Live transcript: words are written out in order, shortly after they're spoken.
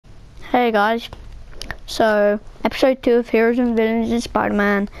Hey guys, so episode 2 of Heroes and Villains in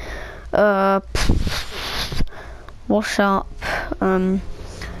Spider-Man. What's up?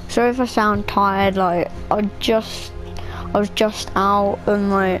 Sorry if I sound tired. Like I was just out and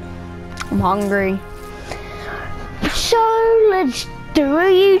like I'm hungry. So let's do a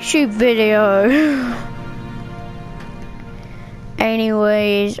YouTube video.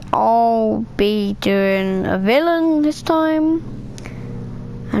 Anyways, I'll be doing a villain this time.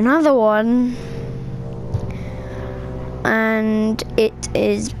 Another one, and it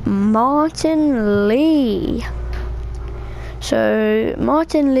is Martin Li. So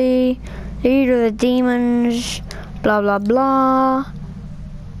Martin Li, leader of the demons, blah blah blah.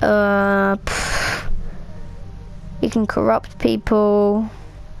 He can corrupt people.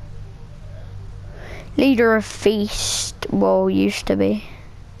 Leader of Feast, well, used to be,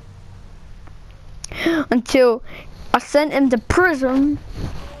 until I sent him to prison.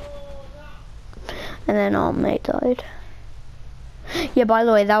 And then Aunt May died. Yeah, by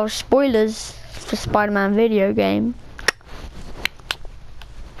the way, that was spoilers for Spider-Man video game.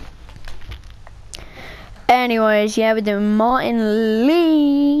 Anyways, yeah, we're doing Martin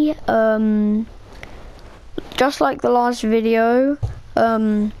Li. Just like the last video,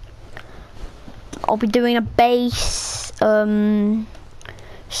 I'll be doing a base,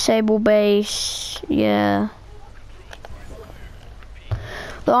 Sable base, yeah.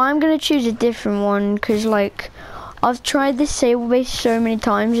 But I'm gonna choose a different one because, like, I've tried this Sable base so many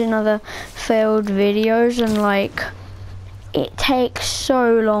times in other failed videos, and like, it takes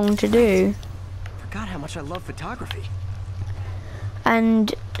so long to do. Forgot how much I love photography.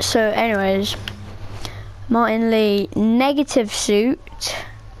 And so, anyways, Martin Li, negative suit.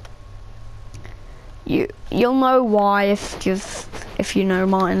 You'll know why if you know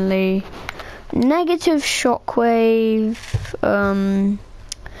Martin Li. Negative shockwave.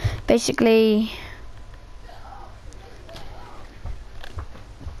 Basically,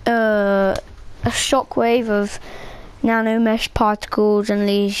 a shockwave of nanomesh particles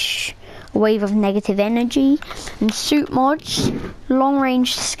unleash a wave of negative energy. And suit mods, long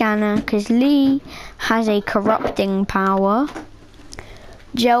range scanner, because Li has a corrupting power.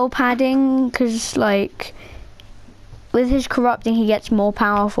 Gel padding, because like with his corrupting he gets more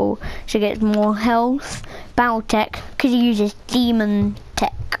powerful, so he gets more health. Battle tech, because he uses demon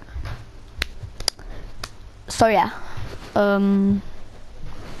tech. So yeah, let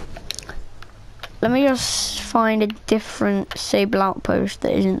me just find a different Sable outpost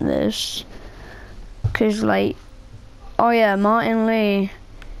that isn't this, because like, oh yeah, Martin Li,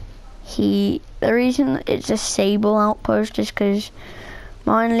 the reason it's a Sable outpost is because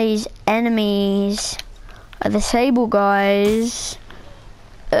Martin Li's enemies are the Sable guys.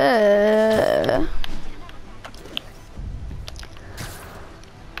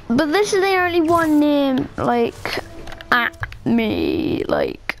 But this is the only one near, like, at me,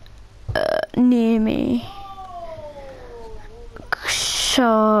 like, near me.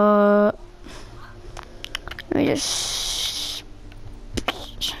 So, let me just,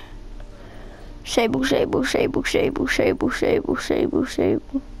 Sable, Sable, Sable, Sable, Sable, Sable, Sable,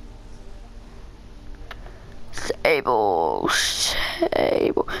 Sable. Sable,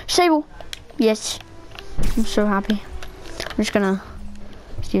 Sable, Sable. Yes, I'm so happy. I'm just gonna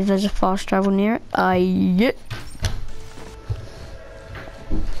see if there's a fast travel near it. Yeah.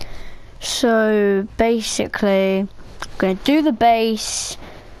 So basically, I'm gonna do the base,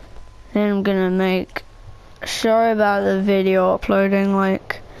 then I'm gonna make. Sorry about the video uploading.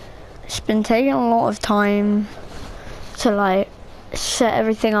 Like, it's been taking a lot of time to like set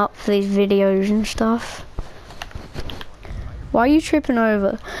everything up for these videos and stuff. Why are you tripping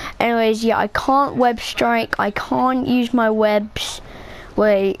over? Anyways, yeah, I can't web strike. I can't use my webs.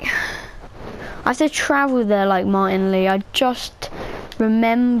 Wait, I have to travel there like Martin Li. I just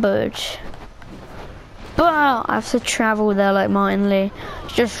remembered. But I have to travel there like Martin Li.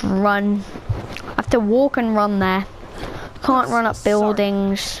 Just run. I have to walk and run there. I can't run up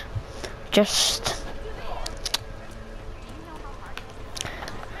buildings. Just.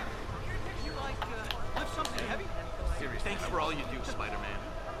 Thanks for all you do, Spider-Man.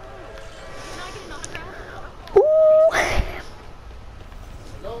 Ooh.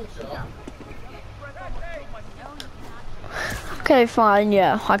 Okay, fine,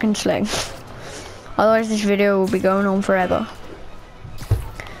 yeah, I can sling. Otherwise this video will be going on forever.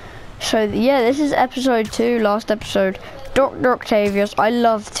 So yeah, this is episode 2, last episode. Dr. Octavius, I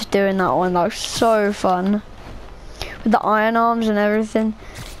loved doing that one, that was so fun. With the iron arms and everything.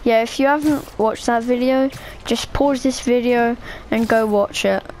 Yeah, if you haven't watched that video, just pause this video and go watch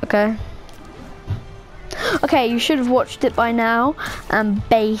it, okay? Okay, you should have watched it by now. And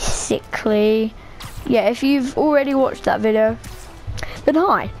basically, yeah, if you've already watched that video, then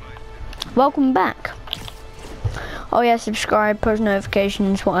hi, welcome back. Oh yeah, subscribe, post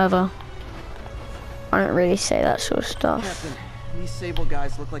notifications, whatever. I don't really say that sort of stuff. Captain, these Sable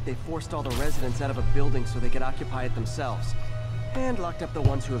guys look like they forced all the residents out of a building so they could occupy it themselves. And locked up the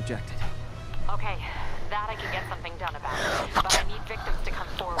ones who objected. Okay, that I can get something done about. But I need victims to come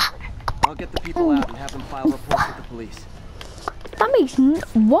forward. I'll get the people out and have them file reports with the police. That makes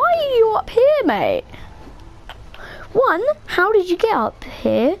why are you up here, mate? 1, how did you get up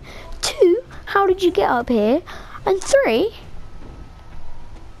here? 2, how did you get up here? And 3,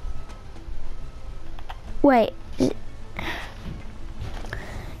 wait,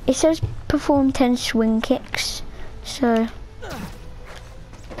 it says perform 10 swing kicks, so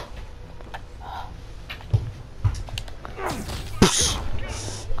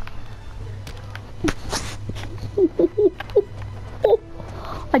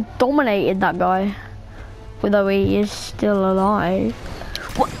I dominated that guy, although he is still alive.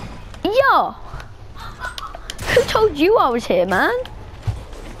 What? Yo! Who told you I was here, man?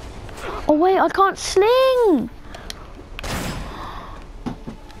 Oh wait, I can't sling!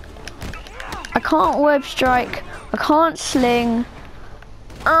 I can't web strike, I can't sling.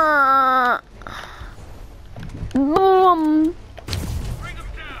 Boom! Bring them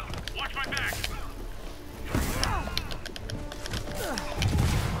down. Watch my back.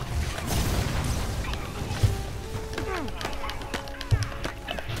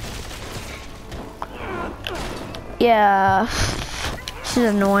 Yeah, this is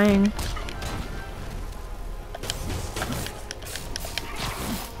annoying.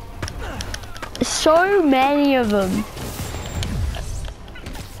 So many of them.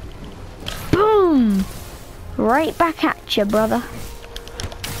 Boom! Right back at you, brother.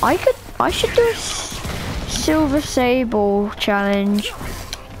 I should do a Silver Sable challenge.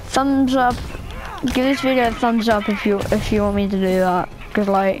 Thumbs up. Give this video a thumbs up if you want me to do that, because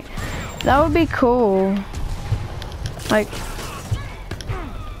like that would be cool. Like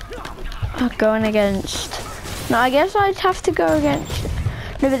going against. No, I guess I'd have to go against.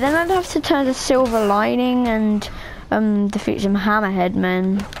 No, but then I'd have to turn to Silver Lining and defeat some Hammerhead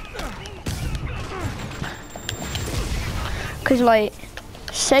men. Cause like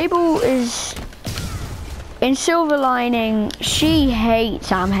Sable is in Silver Lining. She hates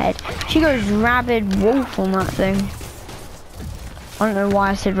Hammerhead. She goes rabid wolf on that thing. I don't know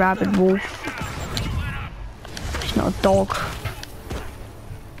why I said rabid wolf. It's not a dog.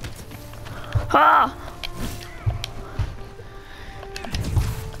 Ah!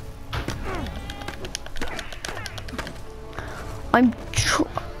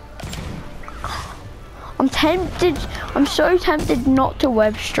 I'm tempted. I'm so tempted not to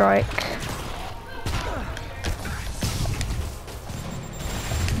web strike.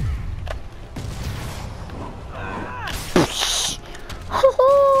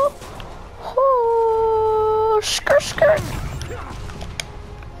 Skirt.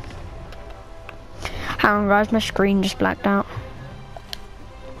 Hang on, guys, my screen just blacked out.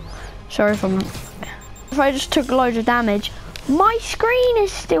 Sorry if I just took loads of damage. My screen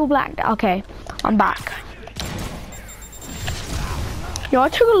is still blacked out. Okay, I'm back. Yo, I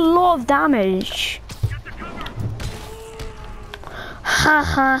took a lot of damage.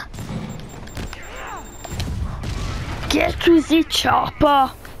 Haha. Get to the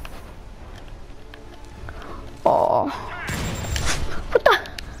chopper. Oh. What the?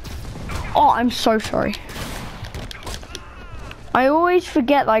 Oh, I'm so sorry. I always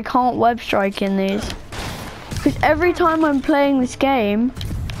forget that I can't web strike in these. Because every time I'm playing this game,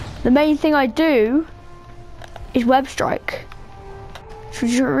 the main thing I do is web strike.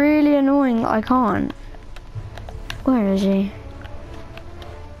 Which is really annoying that I can't. Where is he?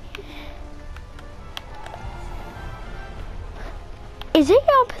 Is he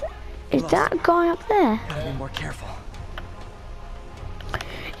up? Is that guy up there? Gotta be more careful.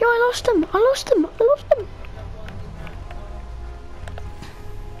 Yo, I lost him. I lost him. I lost him.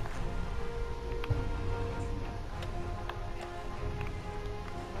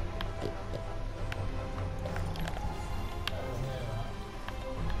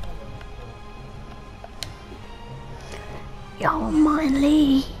 Yo, Martin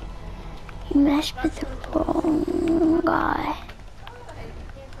Lee, you messed with the wrong guy.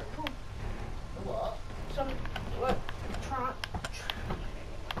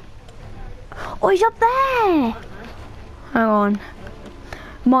 Oh, he's up there. Hang on.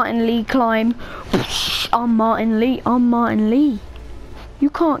 Martin Lee climb. I'm Martin Lee. I'm Martin Lee. You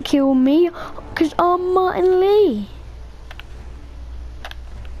can't kill me because I'm Martin Lee.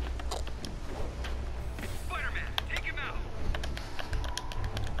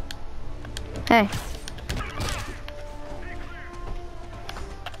 Hey.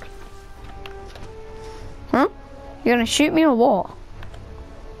 Huh? You're gonna shoot me or what?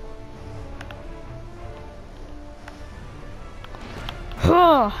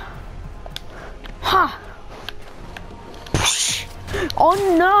 Ha! Oh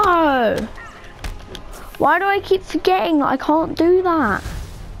no! Why do I keep forgetting that I can't do that?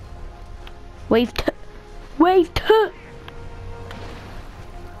 Wave two. Wave two.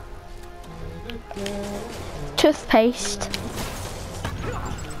 Toothpaste.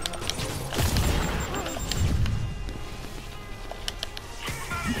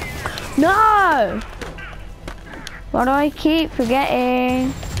 No! Why do I keep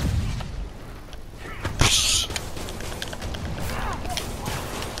forgetting?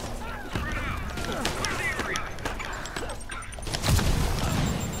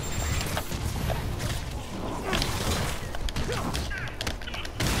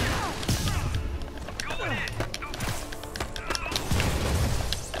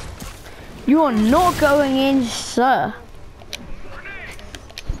 You are not going in, sir.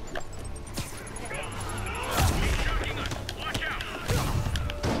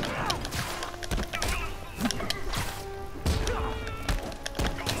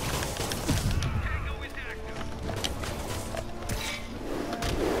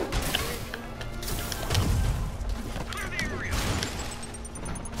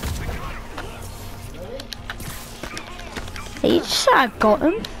 He just said I got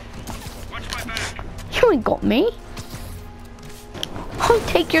him. You ain't got me. I'll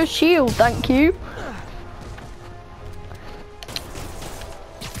take your shield, thank you.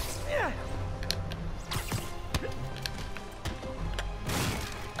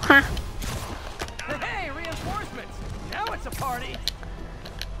 Ha. Hey, reinforcements! Now it's a party.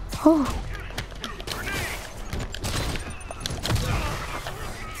 Oh.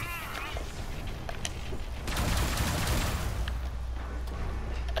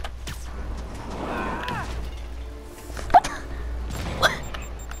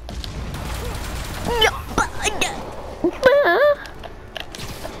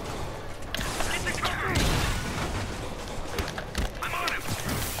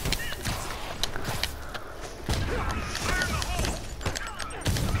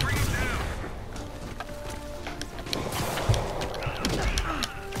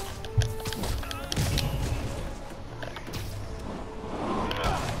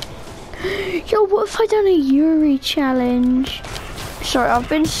 Yo, what if I done a Yuri challenge? Sorry, I've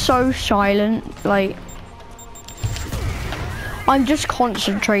been so silent, like, I'm just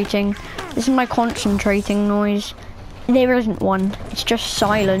concentrating. This is my concentrating noise. There isn't one, it's just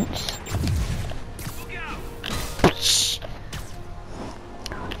silence.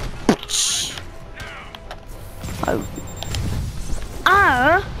 Oh.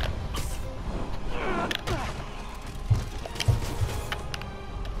 Ah!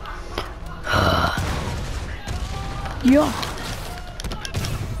 Yeah.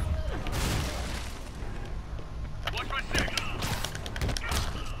 Watch my six.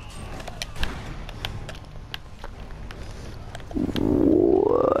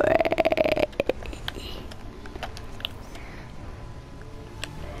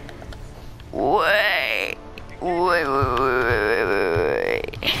 Wait.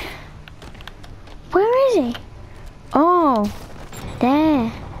 Where is he? Oh,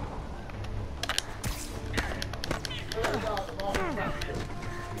 there.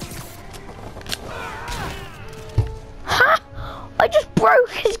 Ha! I just broke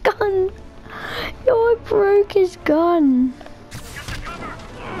his gun. Yo, I broke his gun.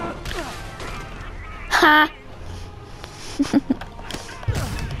 Ha!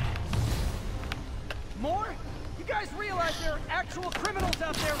 More? You guys realize there are actual criminals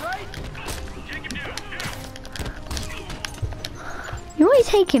out there, right? Take him down. You're always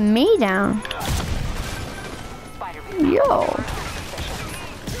taking me down. Spider-Man. Yo.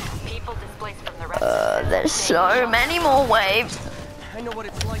 People displaced from the rest There's so many more waves. I know what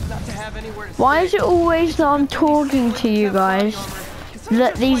it's like not to have anywhere to Why stay. is it always that I'm talking to you guys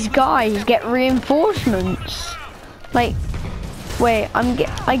that these guys get reinforcements? Like, wait,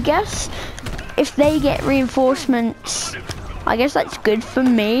 I guess if they get reinforcements, I guess that's good for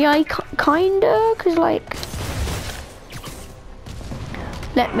me. Kinda, cause like,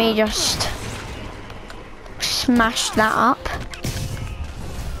 let me just smash that up.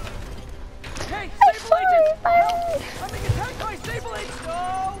 Hey, Sable Agent! Help! I'm being attacked by Sable Agent!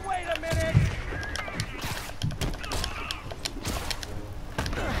 Oh, wait a minute!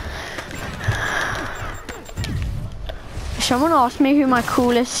 If someone asked me who my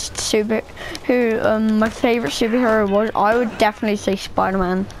coolest my favorite superhero was, I would definitely say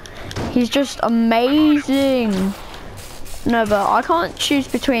Spider-Man. He's just amazing. No, but I can't choose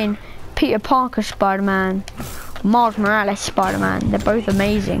between Peter Parker Spider-Man, Miles Morales Spider-Man. They're both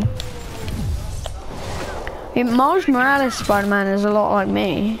amazing. I mean, Miles Morales Spider-Man is a lot like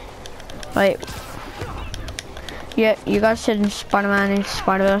me. Like, yeah, you guys said Spider-Man into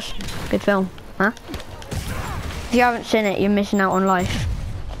Spider-Verse. Good film, huh? If you haven't seen it, you're missing out on life.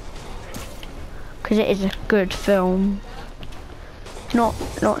 Because it is a good film. Not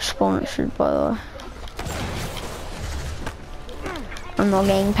sponsored, by the way. I'm not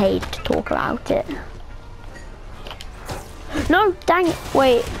getting paid to talk about it. No, dang it!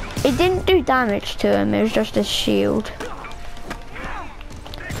 Wait, it didn't do damage to him. It was just a shield.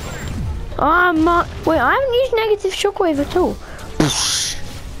 Wait, I haven't used negative shockwave at all.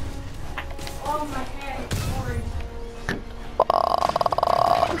 Oh, my head.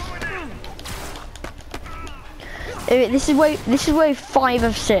 Sorry. This is wave 5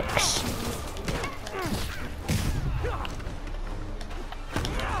 of 6.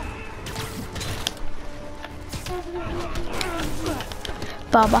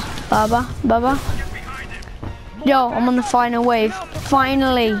 Baba. Yo, I'm on the final wave.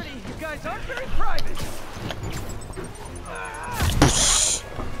 Finally. You guys aren't very private.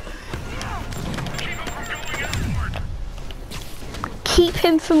 Keep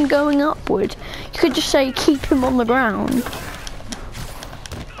him from going upward. You could just say keep him on the ground.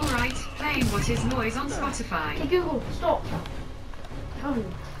 Alright, playing What Is Noise on Spotify. Hey, Google, stop. Tell me.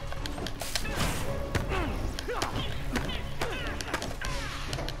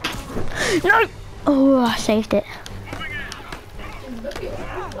 No! Oh, I saved it.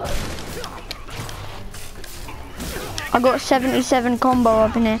 I got 77 combo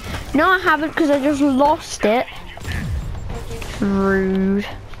up in here. No, I haven't because I just lost it. Rude.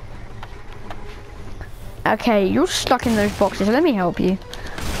 Okay, you're stuck in those boxes. Let me help you.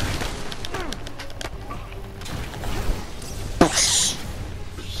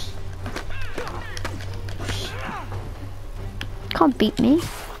 Can't beat me.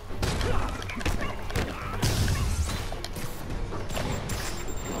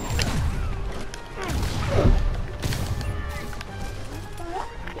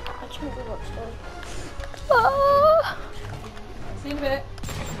 Ah. See you in a bit.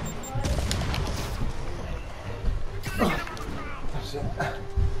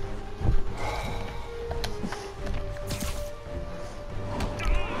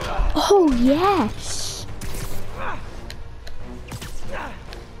 Oh, yes.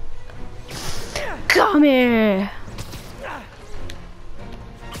 Come here.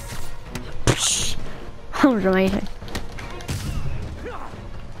 That was amazing.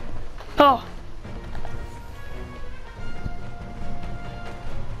 Oh.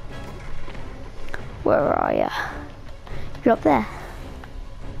 Where are you? You're up there.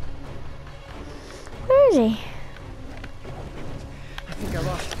 Where is he? I think I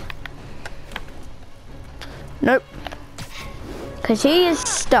lost him. Nope. Cause he is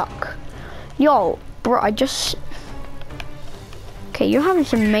stuck. Yo, bro, I just... Okay, you're having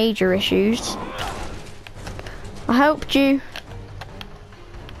some major issues. I helped you.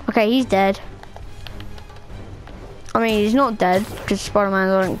 Okay, he's dead. I mean, he's not dead, because Spider-Man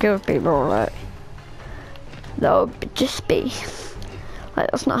doesn't kill people, like. That would just be...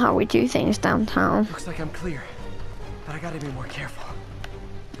 Like, that's not how we do things downtown. Looks like I'm clear, but I gotta be more careful.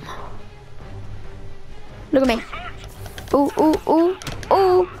 Look at me. Ooh, ooh, ooh,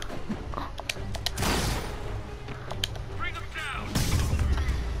 ooh. Bring them down.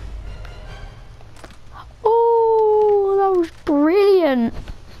 Ooh, that was brilliant.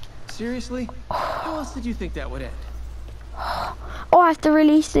 Seriously? How else did you think that would end? Oh, I have to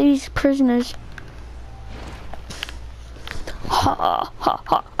release these prisoners. Ha, ha, ha,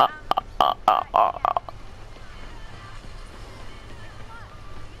 ha, ha, ha, ha.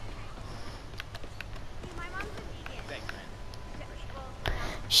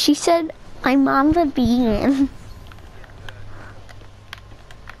 She said, my mom's a vegan.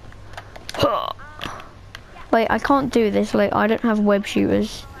 Wait, I can't do this. Like, I don't have web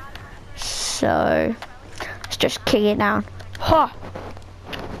shooters. So, let's just kick it down. Ha!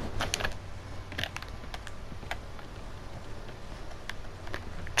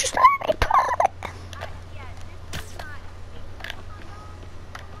 Just let me pull it.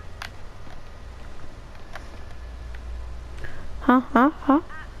 Huh?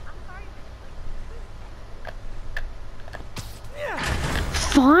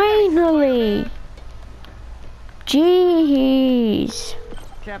 Finally! Jeez.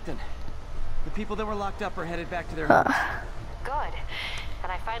 Captain, the people that were locked up are headed back to their homes. Good. And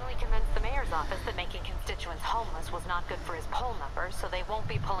I finally convinced the mayor's office that making constituents homeless was not good for his poll numbers, so they won't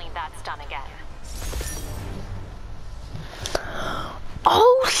be pulling that stunt again.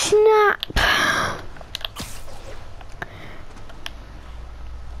 Oh snap!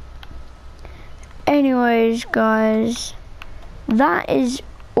 Anyways, guys, that is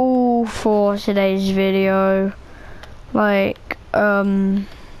all for today's video. Like,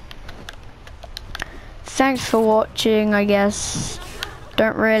 thanks for watching, I guess.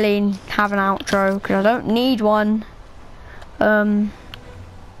 Don't really have an outro because I don't need one.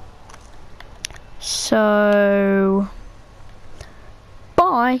 So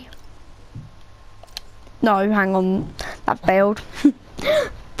bye. No, hang on, that failed.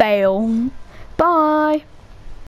 Fail. Bye.